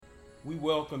We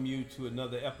welcome you to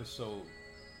another episode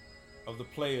of the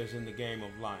Players in the Game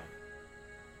of Life.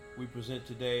 We present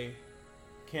today,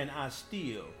 Can I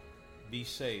Still Be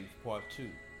Saved, Part 2.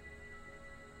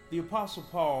 The Apostle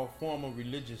Paul, former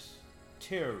religious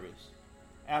terrorist,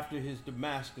 after his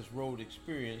Damascus Road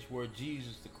experience where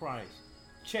Jesus the Christ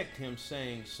checked him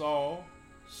saying, "Saul,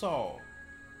 Saul,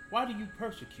 why do you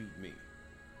persecute me?"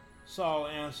 Saul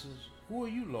answers, "Who are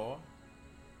you, Lord?"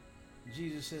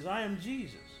 Jesus says, "I am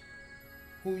Jesus,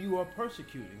 whom you are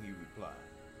persecuting," he replied.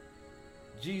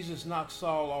 Jesus knocked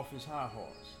Saul off his high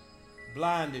horse,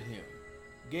 blinded him,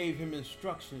 gave him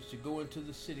instructions to go into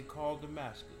the city called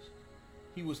Damascus.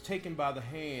 He was taken by the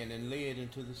hand and led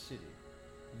into the city.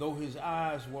 Though his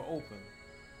eyes were open,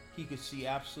 he could see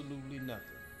absolutely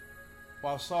nothing.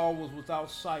 While Saul was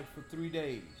without sight for 3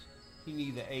 days, he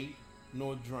neither ate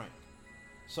nor drank.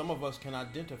 Some of us can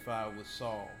identify with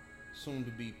Saul, soon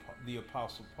to be the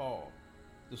Apostle Paul.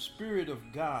 The Spirit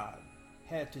of God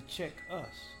had to check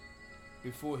us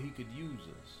before he could use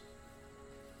us.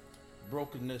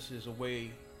 Brokenness is a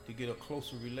way to get a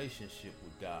closer relationship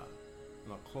with God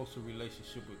and a closer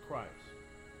relationship with Christ.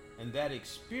 And that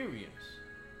experience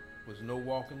was no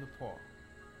walk in the park.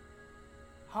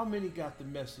 How many got the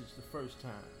message the first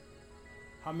time?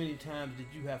 How many times did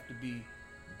you have to be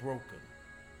broken?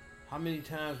 How many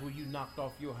times were you knocked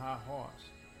off your high horse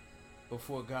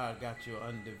before God got your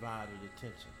undivided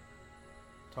attention?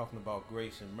 Talking about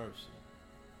grace and mercy.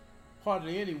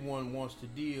 Hardly anyone wants to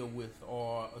deal with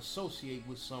or associate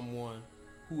with someone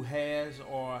who has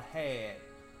or had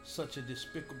such a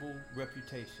despicable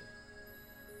reputation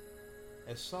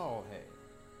as Saul had.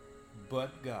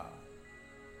 But God.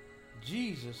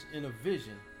 Jesus, in a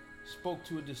vision, spoke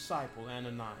to a disciple,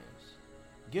 Ananias.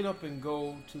 "Get up and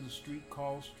go to the street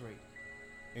called Straight,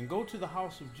 and go to the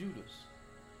house of Judas,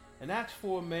 and ask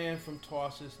for a man from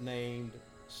Tarsus named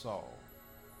Saul,"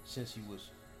 since he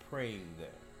was praying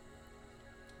there.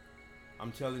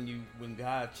 I'm telling you, when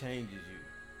God changes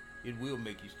you, it will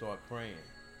make you start praying.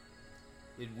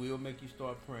 It will make you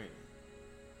start praying.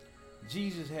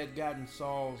 Jesus had gotten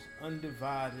Saul's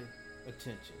undivided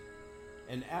attention.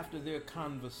 And after their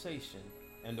conversation,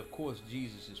 and of course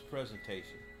Jesus'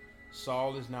 presentation,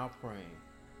 Saul is now praying.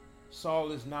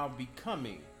 Saul is now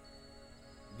becoming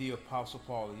the Apostle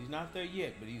Paul. He's not there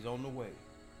yet, but he's on the way.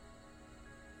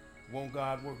 Won't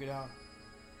God work it out?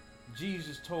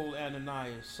 Jesus told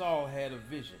Ananias Saul had a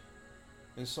vision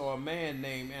and saw a man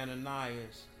named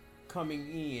Ananias coming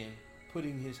in,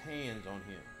 putting his hands on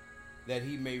him, that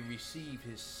he may receive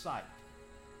his sight.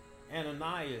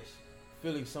 Ananias,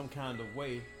 feeling some kind of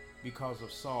way because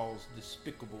of Saul's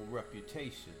despicable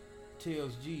reputation,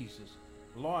 tells Jesus,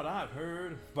 "Lord, I've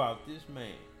heard about this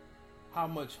man, how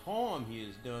much harm he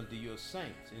has done to your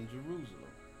saints in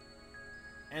Jerusalem.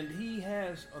 And he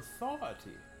has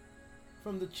authority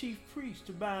from the chief priest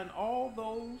to bind all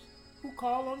those who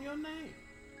call on your name."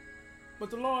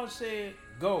 But the Lord said,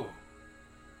 "Go,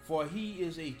 for he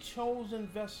is a chosen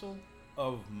vessel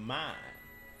of mine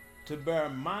to bear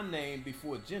my name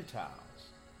before Gentiles,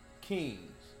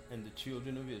 kings, and the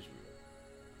children of Israel."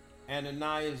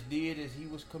 Ananias did as he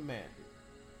was commanded.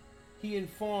 He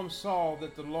informed Saul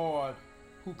that the Lord,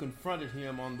 who confronted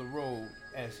him on the road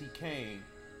as he came,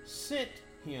 sent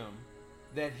him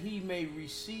that he may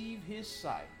receive his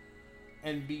sight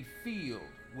and be filled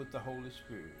with the Holy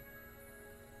Spirit.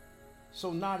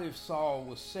 So not if Saul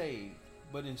was saved,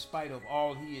 but in spite of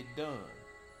all he had done,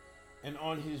 and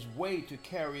on his way to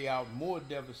carry out more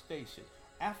devastation,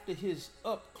 after his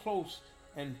up-close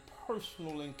and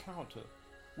personal encounter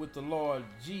with the Lord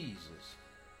Jesus,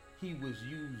 he was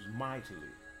used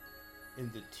mightily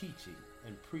in the teaching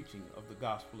and preaching of the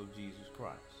gospel of Jesus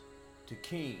Christ to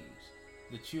kings,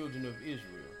 the children of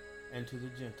Israel, and to the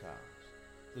Gentiles,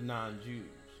 the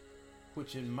non-Jews,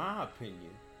 which in my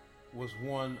opinion was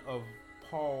one of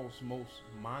Paul's most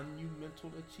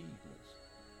monumental achievements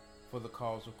for the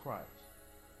cause of Christ.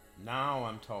 Now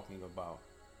I'm talking about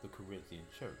the Corinthian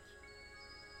church.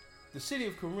 The city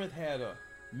of Corinth had a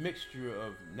mixture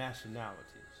of nationalities.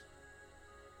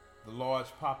 The large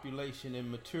population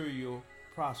and material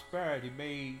prosperity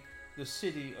made the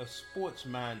city a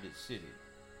sports-minded city.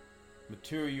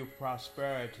 Material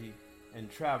prosperity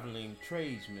and traveling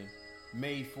tradesmen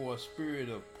made for a spirit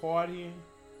of partying,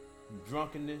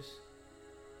 drunkenness,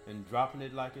 and dropping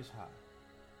it like it's hot,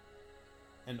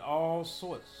 and all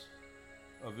sorts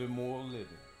of immoral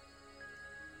living.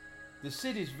 The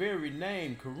city's very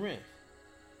name, Corinth,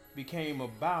 became a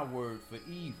byword for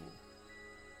evil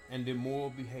and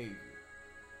immoral behavior.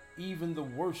 Even the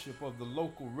worship of the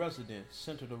local residents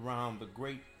centered around the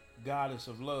great goddess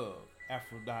of love,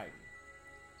 Aphrodite.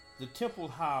 the temple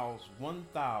housed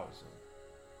 1,000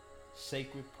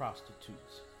 sacred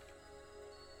prostitutes.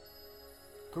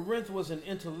 Corinth was an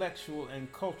intellectual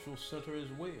and cultural center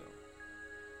as well.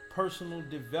 Personal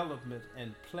development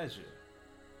and pleasure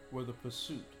were the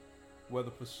pursuit,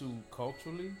 whether pursued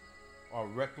culturally or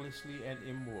recklessly and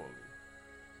immorally.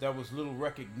 There was little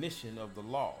recognition of the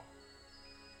law,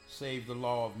 save the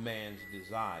law of man's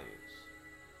desires.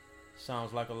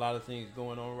 Sounds like a lot of things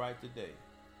going on right today.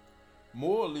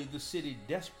 Morally, the city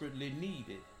desperately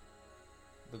needed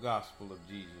the gospel of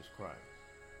Jesus Christ.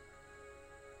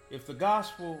 If the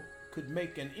gospel could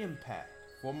make an impact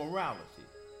for morality,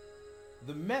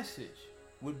 the message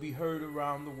would be heard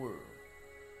around the world.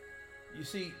 You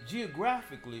see,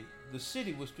 geographically, the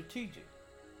city was strategic,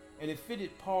 and it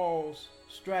fitted Paul's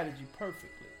strategy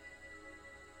perfectly.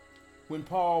 When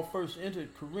Paul first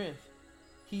entered Corinth,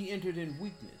 he entered in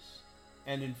weakness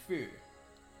and in fear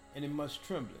and in much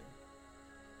trembling.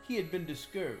 He had been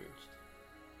discouraged.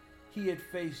 He had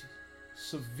faced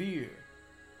severe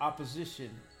opposition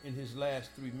in his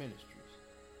last 3 ministries,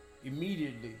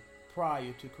 immediately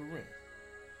prior to Corinth.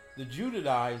 The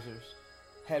Judaizers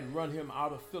had run him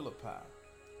out of Philippi,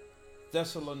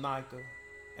 Thessalonica,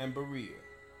 and Berea.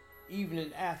 Even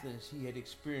in Athens, he had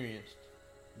experienced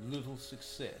little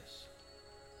success.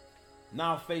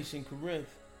 Now facing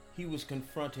Corinth, he was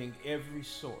confronting every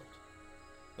sort,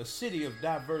 a city of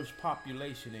diverse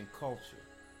population and culture,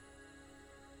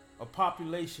 a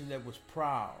population that was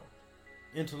proud,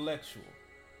 intellectual,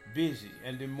 busy,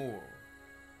 and immoral.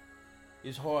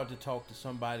 It's hard to talk to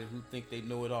somebody who think they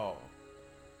know it all,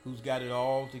 who's got it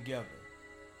all together.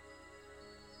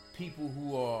 People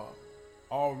who are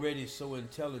already so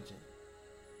intelligent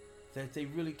that they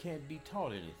really can't be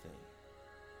taught anything.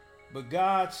 But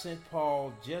God sent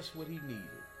Paul just what he needed.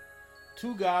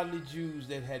 2 godly Jews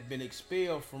that had been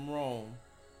expelled from Rome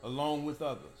along with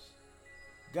others.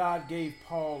 God gave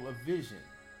Paul a vision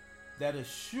that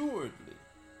assuredly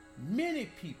many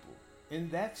people in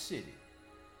that city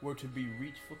were to be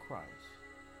reached for Christ.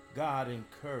 God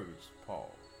encouraged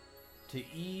Paul to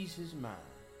ease his mind.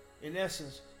 In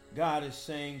essence, God is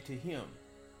saying to him,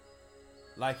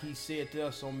 like he said to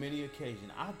us on many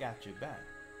occasions, I got your back.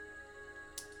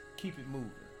 Keep it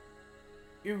moving.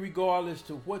 Irregardless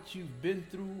to what you've been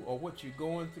through or what you're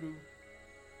going through,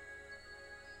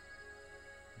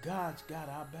 God's got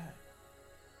our back.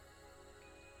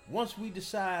 Once we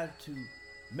decide to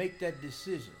make that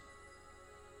decision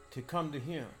to come to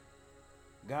him,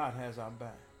 God has our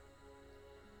back.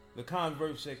 The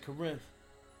converts at Corinth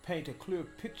paint a clear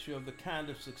picture of the kind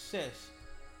of success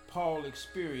Paul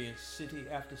experienced city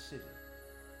after city.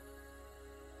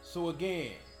 So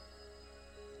again,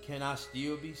 can I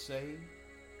still be saved?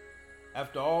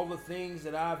 After all the things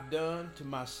that I've done to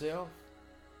myself,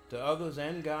 to others,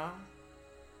 and God?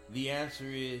 The answer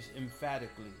is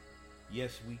emphatically,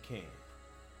 yes, we can.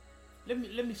 Let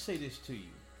me say this to you.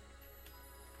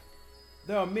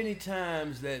 There are many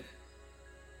times that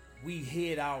we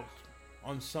head out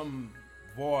on some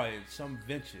voyage, some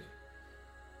venture,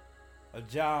 a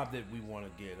job that we want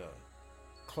to get,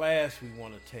 a class we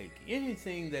want to take,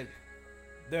 anything that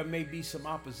there may be some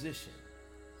opposition.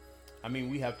 I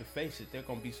mean, we have to face it. There are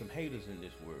going to be some haters in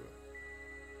this world.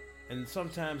 And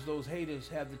sometimes those haters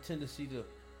have the tendency to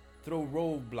throw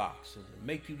roadblocks and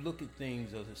make you look at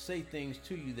things or to say things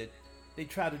to you that they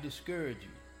try to discourage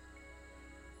you.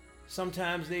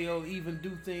 Sometimes they'll even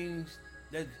do things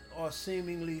that are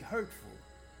seemingly hurtful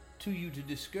to you to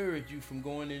discourage you from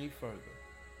going any further.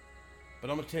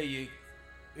 But I'm going to tell you,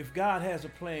 if God has a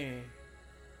plan,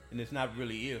 and it's not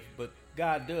really if, but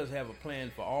God does have a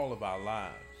plan for all of our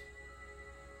lives.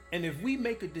 And if we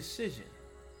make a decision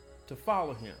to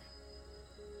follow him,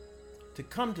 to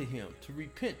come to him, to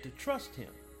repent, to trust him.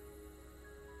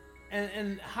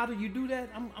 And how do you do that?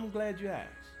 I'm glad you asked.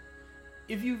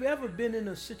 If you've ever been in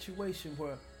a situation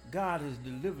where God has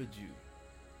delivered you,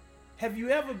 have you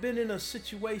ever been in a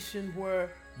situation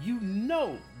where you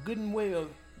know good and well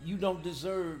you don't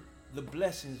deserve the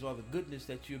blessings or the goodness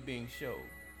that you're being shown?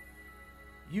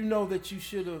 You know that you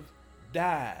should have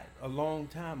died a long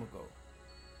time ago.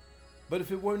 But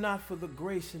if it were not for the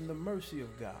grace and the mercy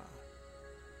of God,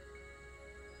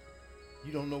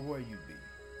 you don't know where you'd be.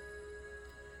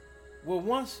 Well,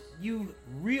 once you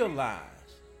realize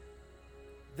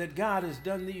that God has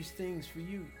done these things for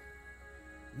you,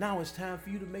 now it's time for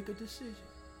you to make a decision.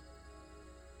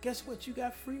 Guess what? You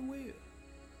got free will.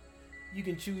 You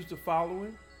can choose to follow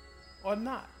him or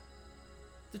not.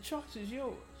 The choice is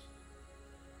yours.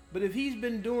 But if he's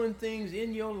been doing things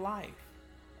in your life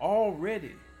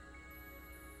already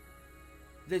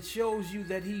that shows you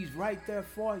that he's right there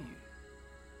for you,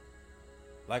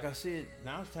 like I said,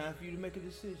 now it's time for you to make a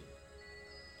decision.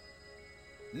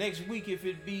 Next week, if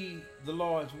it be the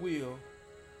Lord's will,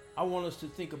 I want us to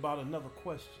think about another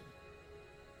question.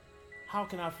 How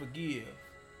can I forgive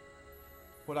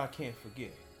what I can't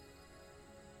forget?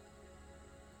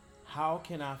 How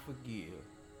can I forgive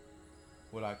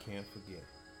what I can't forget?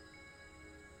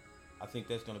 I think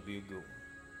that's going to be a good one.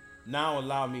 Now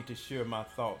allow me to share my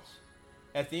thoughts.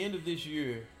 At the end of this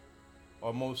year,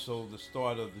 or more so the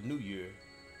start of the new year,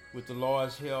 with the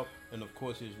Lord's help and of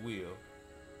course His will,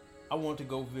 I want to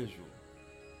go visual.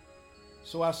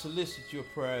 So I solicit your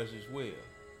prayers as well.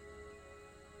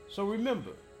 So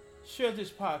remember, share this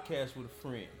podcast with a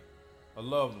friend, a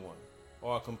loved one,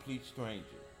 or a complete stranger.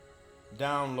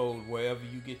 Download wherever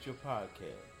you get your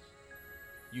podcasts.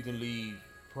 You can leave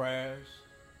prayers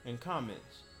and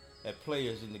comments at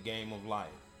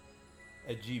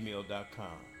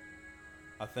playersinthegameoflife@gmail.com.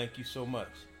 I thank you so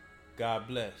much. God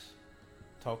bless.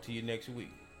 Talk to you next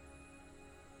week.